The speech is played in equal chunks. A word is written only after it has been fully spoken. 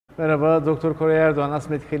Merhaba, Doktor Koray Erdogan,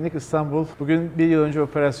 ASMED Klinik İstanbul. Bugün bir yıl önce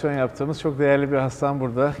operasyon yaptığımız çok değerli bir hastam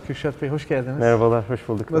burada. Kürşat Bey, hoş geldiniz. Merhabalar, hoş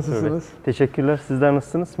bulduk. Nasılsınız? Teşekkürler. Sizler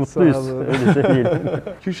nasılsınız? Mutluyuz. Sağ olun. Öyle söyleyelim.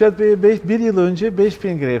 Kürşat Bey'e bir yıl önce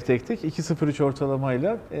 5000 graft ektik, 2.03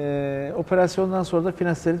 ortalamayla. Operasyondan sonra da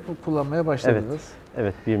finasteride kullanmaya başladınız.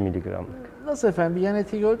 Evet, 1 miligram. Nasıl efendim, bir yan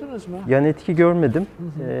etki gördünüz mü? Yan etki görmedim.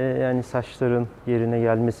 Yani saçların yerine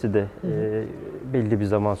gelmesi de belli bir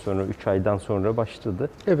zaman sonra, 3 aydan sonra başladı.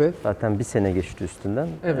 Evet. Zaten bir sene geçti üstünden.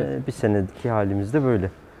 Evet. Bir senedeki halimiz de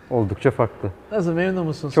böyle. Oldukça farklı. Nasıl, memnun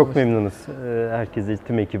musunuz? Çok memnunuz. Herkese,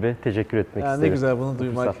 tüm ekibe teşekkür etmek isterim. Ne güzel bunu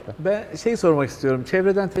duymak. Ben sormak istiyorum.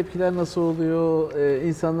 Çevreden tepkiler nasıl oluyor?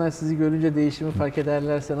 İnsanlar sizi görünce değişimi fark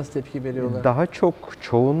ederlerse nasıl tepki veriyorlar? Daha çok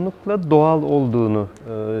çoğunlukla doğal olduğunu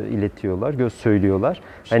iletiyorlar, söylüyorlar.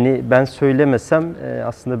 Hani ben söylemesem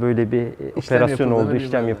aslında böyle bir operasyon olduğu,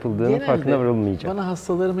 işlem yapıldığının farkına varılmayacak. Bana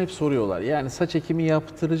hastalarım hep soruyorlar. Yani saç ekimi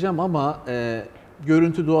yaptıracağım ama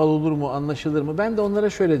görüntü doğal olur mu, anlaşılır mı? Ben de onlara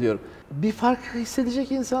şöyle diyorum. Bir fark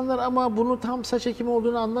hissedecek insanlar ama bunu tam saç ekimi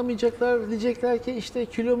olduğunu anlamayacaklar. Diyecekler ki işte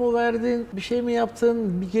kilo mu verdin, bir şey mi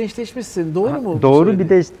yaptın, bir gençleşmişsin. Doğru mu? Doğru, bir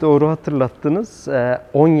de doğru hatırlattınız.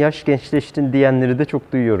 10 yaş gençleştin diyenleri de de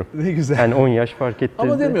çok duyuyorum. Ne güzel. Yani 10 yaş fark ettirdi.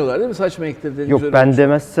 Ama demiyorlar değil mi? Saç mı ektirdin? Yok, ben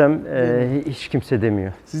demezsem hiç kimse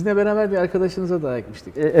demiyor. Sizinle beraber bir arkadaşınıza daha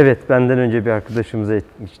ekmiştik. Evet, benden önce bir arkadaşımıza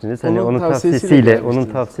etmiştiniz. Hani onun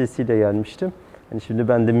tavsiyesiyle gelmiştim. Yani şimdi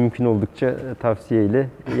ben de mümkün oldukça tavsiyeyle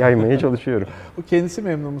yaymaya çalışıyorum. O kendisi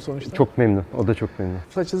memnun mu sonuçta? Çok memnun. O da çok memnun.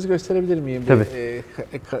 Saçınızı gösterebilir miyim? Tabii.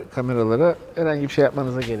 Kameralara. Herhangi bir şey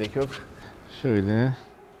yapmanıza gerek yok. Şöyle.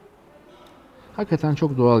 Hakikaten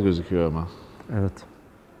çok doğal gözüküyor ama. Evet.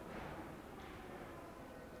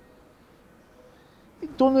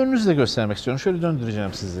 Donörünüzü de göstermek istiyorum. Şöyle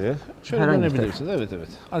döndüreceğim sizi. Şöyle Herhangi dönebilirsiniz. Evet.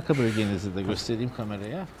 Arka bölgenizi de göstereyim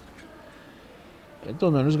kameraya.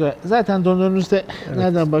 Donörünüz zaten donörünüzde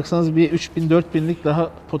nereden baksanız bir 3000-4000'lik daha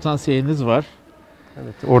potansiyeliniz var.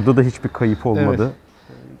 Evet. Orada da hiçbir kayıp olmadı.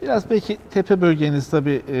 Evet. Biraz belki tepe bölgeniz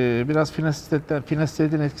tabii biraz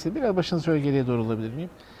finasteridin etkisi. Biraz başınızı şöyle geriye doğru alabilir miyim?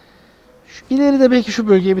 İleride belki şu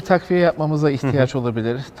bölgeye bir takviye yapmamıza ihtiyaç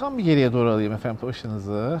olabilir. Tam bir geriye doğru alayım efendim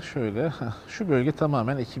başınızı. Şöyle. Şu bölge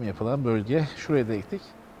tamamen ekim yapılan bölge. Şuraya da ektik.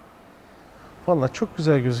 Vallahi çok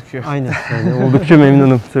güzel gözüküyor. Aynen. Yani oldukça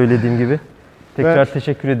memnunum söylediğim gibi. Tekrar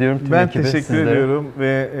teşekkür ediyorum tüm ekibe. Ben teşekkür ediyorum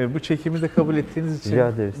ve bu çekimi de kabul ettiğiniz için, rica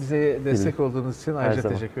ederiz. bize destek olduğunuz için ayrıca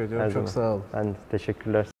teşekkür ediyorum. Çok sağ olun. Ben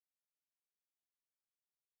teşekkürler.